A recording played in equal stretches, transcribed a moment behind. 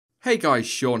Hey guys,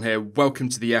 Sean here. Welcome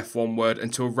to the F1 Word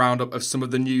and to a roundup of some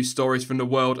of the news stories from the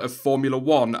world of Formula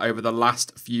 1 over the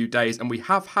last few days, and we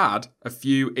have had a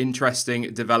few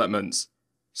interesting developments.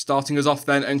 Starting us off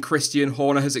then, and Christian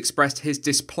Horner has expressed his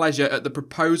displeasure at the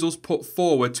proposals put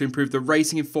forward to improve the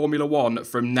racing in Formula 1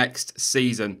 from next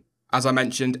season. As I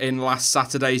mentioned in last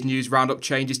Saturday's news roundup,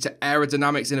 changes to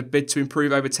aerodynamics in a bid to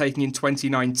improve overtaking in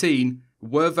 2019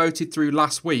 were voted through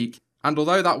last week. And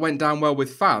although that went down well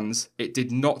with fans, it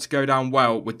did not go down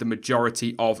well with the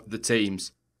majority of the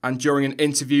teams. And during an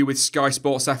interview with Sky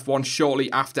Sports F1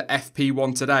 shortly after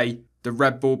FP1 today, the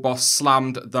Red Bull boss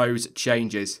slammed those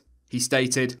changes. He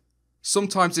stated,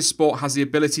 "Sometimes this sport has the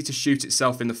ability to shoot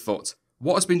itself in the foot.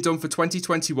 What has been done for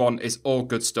 2021 is all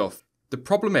good stuff. The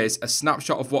problem is a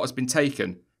snapshot of what has been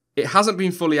taken. It hasn't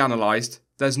been fully analysed.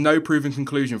 There's no proven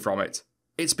conclusion from it.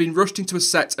 It's been rushed into a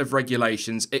set of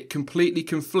regulations. It completely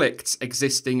conflicts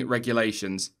existing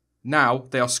regulations. Now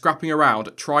they are scrapping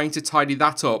around trying to tidy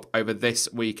that up over this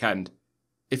weekend."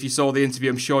 If you saw the interview,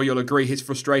 I'm sure you'll agree his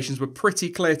frustrations were pretty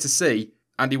clear to see,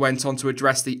 and he went on to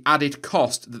address the added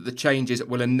cost that the changes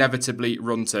will inevitably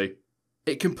run to.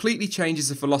 "It completely changes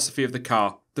the philosophy of the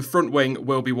car. The front wing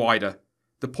will be wider.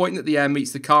 The point that the air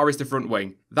meets the car is the front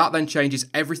wing. That then changes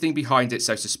everything behind it,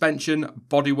 so suspension,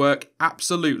 bodywork,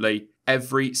 absolutely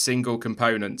every single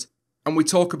component. And we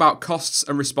talk about costs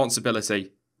and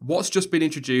responsibility. What's just been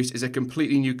introduced is a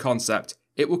completely new concept.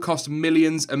 It will cost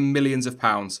millions and millions of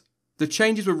pounds. The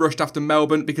changes were rushed after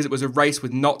Melbourne because it was a race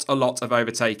with not a lot of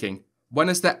overtaking. When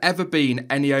has there ever been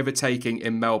any overtaking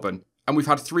in Melbourne? And we've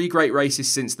had 3 great races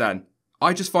since then.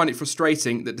 I just find it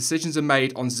frustrating that decisions are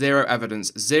made on zero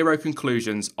evidence, zero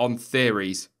conclusions, on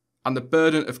theories. And the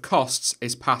burden of costs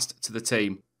is passed to the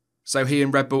team." So he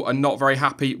and Red Bull are not very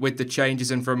happy with the changes,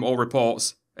 and from all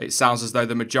reports, it sounds as though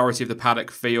the majority of the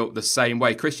paddock feel the same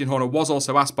way. Christian Horner was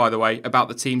also asked, by the way, about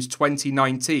the team's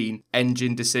 2019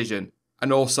 engine decision,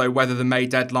 and also whether the May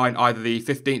deadline, either the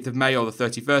 15th of May or the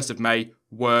 31st of May,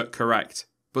 were correct.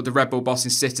 But the Red Bull boss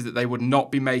insisted that they would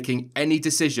not be making any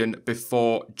decision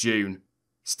before June.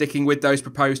 Sticking with those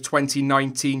proposed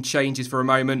 2019 changes for a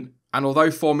moment, and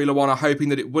although Formula 1 are hoping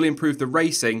that it will improve the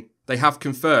racing, they have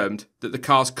confirmed that the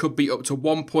cars could be up to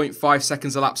 1.5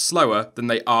 seconds a lap slower than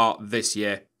they are this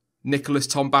year. Nicholas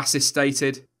Tombassis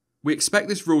stated, "We expect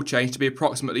this rule change to be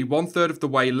approximately 1/3 of the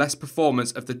way less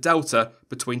performance of the delta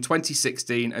between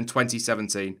 2016 and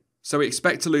 2017. So we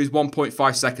expect to lose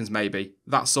 1.5 seconds maybe,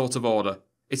 that sort of order.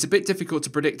 It's a bit difficult to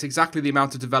predict exactly the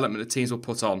amount of development the teams will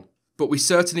put on, but we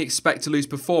certainly expect to lose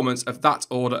performance of that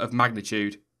order of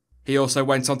magnitude." He also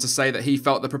went on to say that he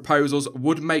felt the proposals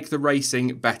would make the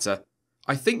racing better.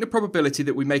 "I think the probability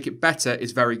that we make it better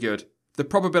is very good. The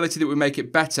probability that we make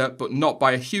it better, but not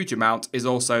by a huge amount, is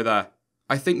also there.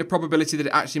 I think the probability that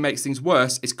it actually makes things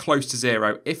worse is close to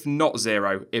zero, if not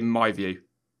zero, in my view."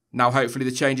 Now hopefully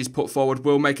the changes put forward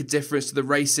will make a difference to the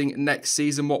racing next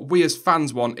season. What we as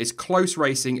fans want is close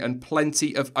racing and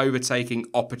plenty of overtaking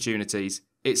opportunities.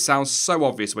 It sounds so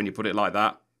obvious when you put it like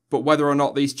that. But whether or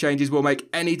not these changes will make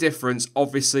any difference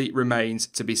obviously remains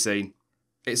to be seen.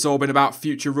 It's all been about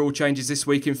future rule changes this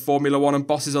week in Formula 1, and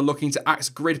bosses are looking to axe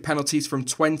grid penalties from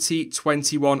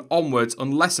 2021 onwards,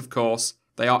 unless, of course,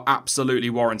 they are absolutely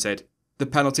warranted. The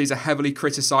penalties are heavily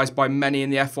criticised by many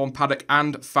in the F1 paddock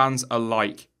and fans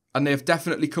alike, and they have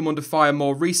definitely come under fire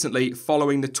more recently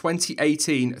following the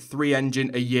 2018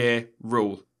 3-engine-a-year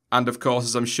rule. And of course,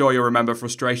 as I'm sure you'll remember,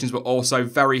 frustrations were also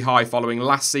very high following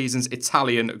last season's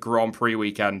Italian Grand Prix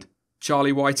weekend.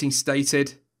 Charlie Whiting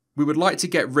stated, "We would like to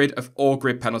get rid of all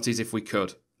grid penalties if we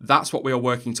could. That's what we are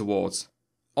working towards."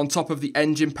 On top of the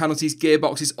engine penalties,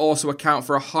 gearboxes also account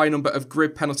for a high number of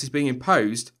grid penalties being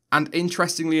imposed, and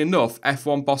interestingly enough,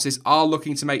 F1 bosses are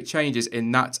looking to make changes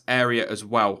in that area as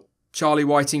well. Charlie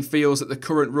Whiting feels that the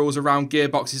current rules around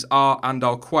gearboxes are, and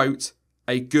I'll quote,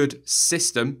 "a good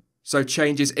system. So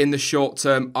changes in the short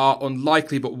term are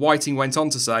unlikely," but Whiting went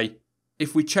on to say,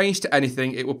 "If we change to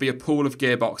anything, it will be a pool of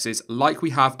gearboxes, like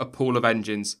we have a pool of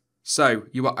engines. So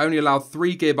you are only allowed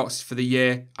 3 gearboxes for the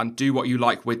year and do what you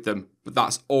like with them, but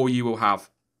that's all you will have.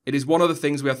 It is one of the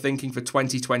things we are thinking for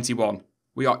 2021.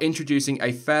 We are introducing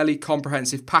a fairly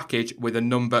comprehensive package with a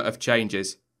number of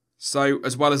changes." So,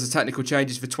 as well as the technical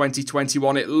changes for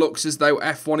 2021, it looks as though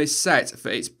F1 is set for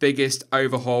its biggest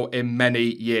overhaul in many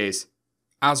years.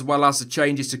 As well as the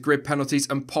changes to grid penalties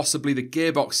and possibly the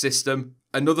gearbox system,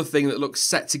 another thing that looks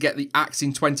set to get the axe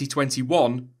in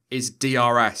 2021 is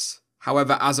DRS.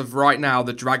 However, as of right now,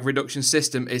 the drag reduction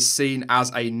system is seen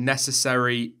as a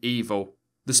necessary evil.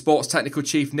 The sports technical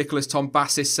chief Nicholas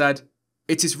Tombassis said,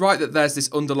 "It is right that there's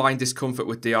this underlying discomfort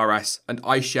with DRS, and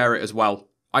I share it as well.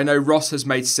 I know Ross has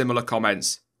made similar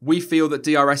comments. we feel that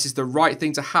DRS is the right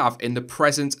thing to have in the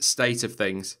present state of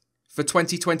things. For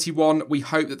 2021, we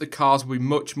hope that the cars will be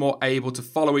much more able to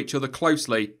follow each other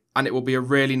closely, and it will be a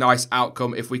really nice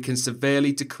outcome if we can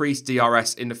severely decrease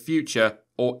DRS in the future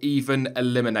or even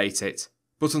eliminate it.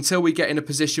 But until we get in a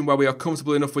position where we are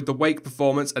comfortable enough with the wake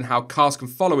performance and how cars can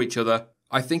follow each other,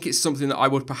 I think it's something that I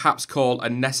would perhaps call a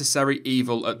necessary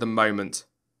evil at the moment.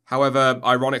 However,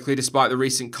 ironically, despite the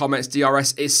recent comments,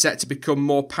 DRS is set to become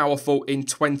more powerful in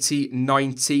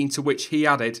 2019, to which he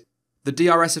added, the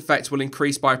DRS effect will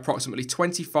increase by approximately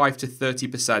 25 to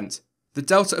 30%. The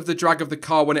delta of the drag of the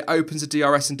car when it opens a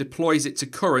DRS and deploys it to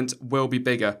current will be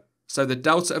bigger, so the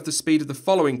delta of the speed of the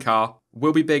following car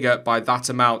will be bigger by that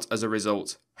amount as a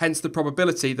result. Hence the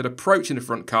probability that approaching the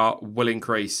front car will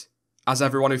increase. As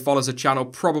everyone who follows the channel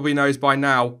probably knows by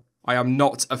now, I am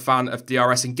not a fan of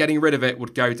DRS and getting rid of it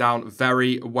would go down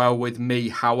very well with me.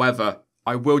 However,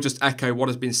 I will just echo what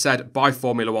has been said by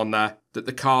Formula 1 there, that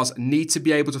the cars need to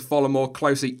be able to follow more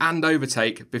closely and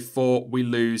overtake before we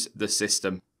lose the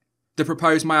system. The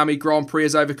proposed Miami Grand Prix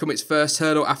has overcome its first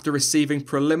hurdle after receiving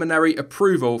preliminary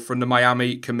approval from the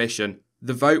Miami Commission.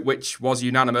 The vote, which was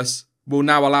unanimous, will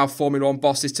now allow Formula 1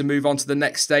 bosses to move on to the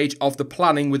next stage of the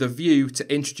planning with a view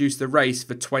to introduce the race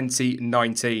for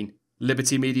 2019.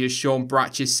 Liberty Media's Sean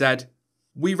Bratches said,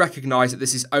 "We recognise that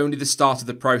this is only the start of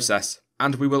the process,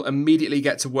 and we will immediately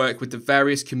get to work with the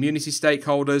various community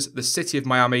stakeholders, the City of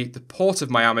Miami, the Port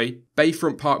of Miami,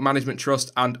 Bayfront Park Management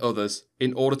Trust and others,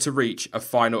 in order to reach a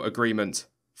final agreement.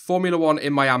 Formula 1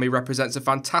 in Miami represents a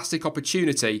fantastic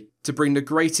opportunity to bring the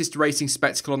greatest racing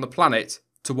spectacle on the planet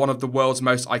to one of the world's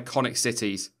most iconic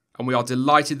cities, and we are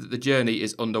delighted that the journey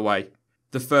is underway."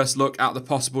 The first look at the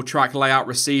possible track layout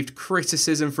received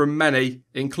criticism from many,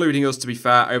 including us to be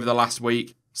fair, over the last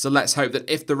week. So let's hope that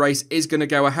if the race is going to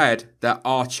go ahead, there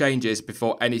are changes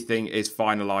before anything is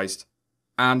finalised.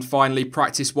 And finally,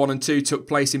 practice 1 and 2 took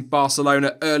place in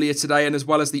Barcelona earlier today, and as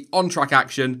well as the on-track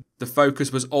action, the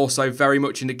focus was also very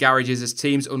much in the garages as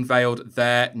teams unveiled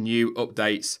their new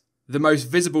updates. The most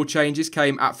visible changes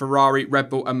came at Ferrari, Red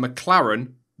Bull and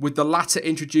McLaren, with the latter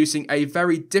introducing a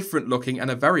very different looking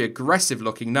and a very aggressive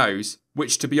looking nose,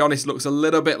 which to be honest looks a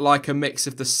little bit like a mix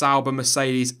of the Sauber,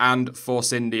 Mercedes and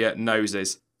Force India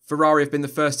noses. Ferrari have been the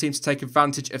first team to take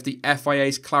advantage of the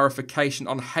FIA's clarification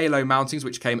on halo mountings,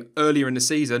 which came earlier in the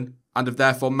season, and have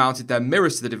therefore mounted their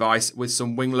mirrors to the device with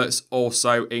some winglets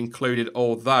also included,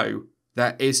 although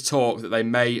there is talk that they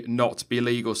may not be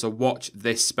legal, so watch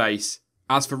this space.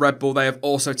 As for Red Bull, they have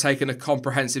also taken a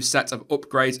comprehensive set of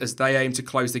upgrades as they aim to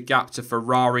close the gap to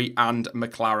Ferrari and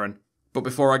McLaren. But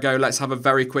before I go, let's have a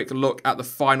very quick look at the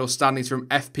final standings from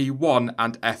FP1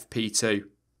 and FP2.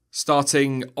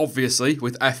 Starting, obviously,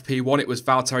 with FP1, it was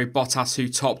Valtteri Bottas who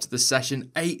topped the session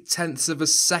 0.8 of a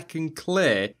second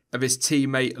clear of his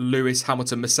teammate Lewis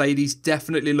Hamilton. Mercedes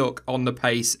definitely look on the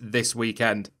pace this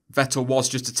weekend. Vettel was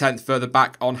just a 10th further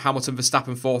back on Hamilton,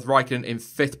 Verstappen 4th, Raikkonen in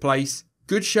 5th place.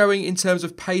 Good showing in terms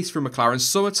of pace from McLaren.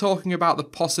 Some are talking about the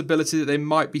possibility that they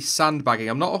might be sandbagging.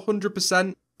 I'm not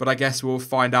 100%, but I guess we'll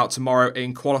find out tomorrow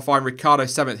in qualifying. Ricciardo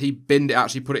 7th, he binned it,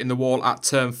 actually put it in the wall at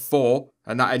turn 4,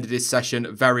 and that ended his session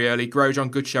very early.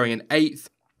 Grosjean, good showing in 8th,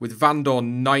 with Van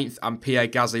Dorn 9th and Pierre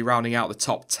Gasly rounding out the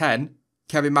top 10.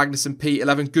 Kevin Magnussen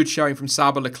P11, good showing from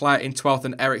Sauber, Leclerc in 12th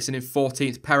and Ericsson in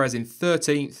 14th, Perez in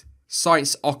 13th.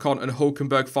 Sainz, Ocon and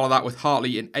Hulkenberg follow that with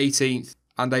Hartley in 18th.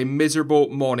 And a miserable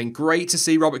morning. Great to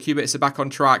see Robert Kubica back on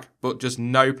track, but just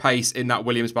no pace in that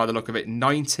Williams by the look of it.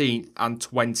 19th and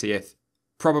 20th.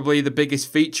 Probably the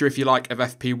biggest feature, if you like, of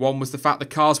FP1 was the fact the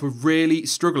cars were really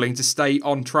struggling to stay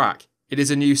on track. It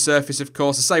is a new surface, of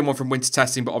course, the same one from winter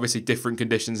testing, but obviously different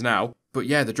conditions now. But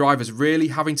yeah, the drivers really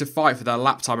having to fight for their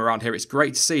lap time around here. It's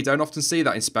great to see. Don't often see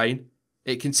that in Spain.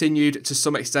 It continued to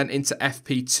some extent into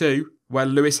FP2, where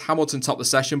Lewis Hamilton topped the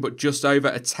session, but just over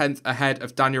a 10th ahead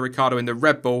of Daniel Ricciardo in the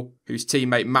Red Bull, whose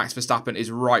teammate Max Verstappen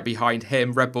is right behind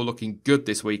him. Red Bull looking good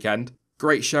this weekend.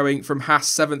 Great showing from Haas,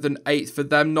 7th and 8th for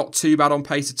them. Not too bad on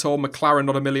pace at all. McLaren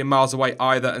not a million miles away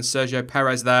either, and Sergio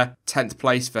Perez there, 10th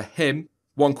place for him.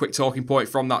 One quick talking point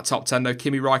from that top 10 though,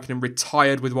 Kimi Raikkonen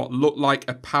retired with what looked like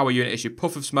a power unit issue.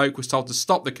 Puff of smoke, was told to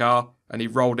stop the car, and he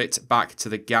rolled it back to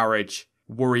the garage.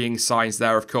 Worrying signs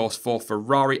there, of course, for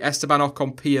Ferrari. Esteban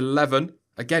Ocon P11.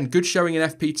 Again, good showing in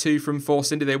FP2 from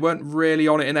Force India. They weren't really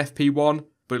on it in FP1,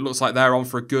 but it looks like they're on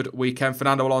for a good weekend.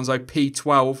 Fernando Alonso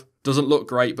P12. Doesn't look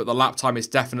great, but the lap time is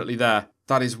definitely there.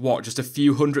 That is what, just a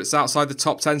few hundredths outside the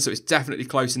top 10, so it's definitely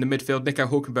close in the midfield. Nico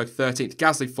Hulkenberg 13th,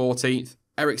 Gasly 14th.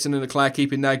 Ericsson and Leclerc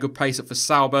keeping their good pace up for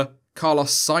Sauber.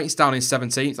 Carlos Sainz down in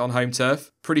 17th on home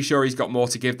turf. Pretty sure he's got more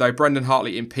to give though. Brendan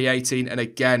Hartley in P18, and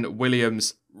again,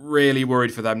 Williams Really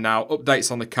worried for them now.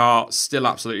 Updates on the car, still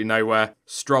absolutely nowhere.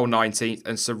 Stroll 19th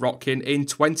and Sirotkin in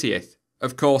 20th.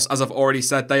 Of course, as I've already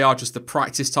said, they are just the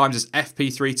practice times as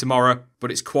FP3 tomorrow,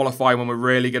 but it's qualifying when we're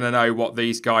really going to know what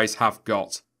these guys have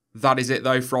got. That is it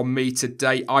though from me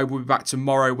today. I will be back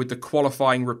tomorrow with the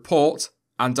qualifying report.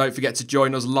 And don't forget to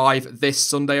join us live this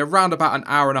Sunday around about an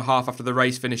hour and a half after the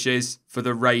race finishes for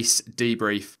the race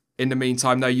debrief. In the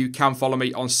meantime though, you can follow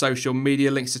me on social media,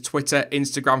 links to Twitter,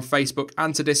 Instagram, Facebook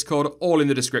and to Discord, all in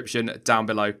the description down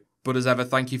below. But as ever,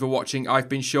 thank you for watching. I've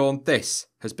been Sean, this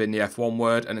has been the F1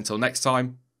 Word, and until next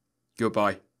time,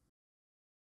 goodbye.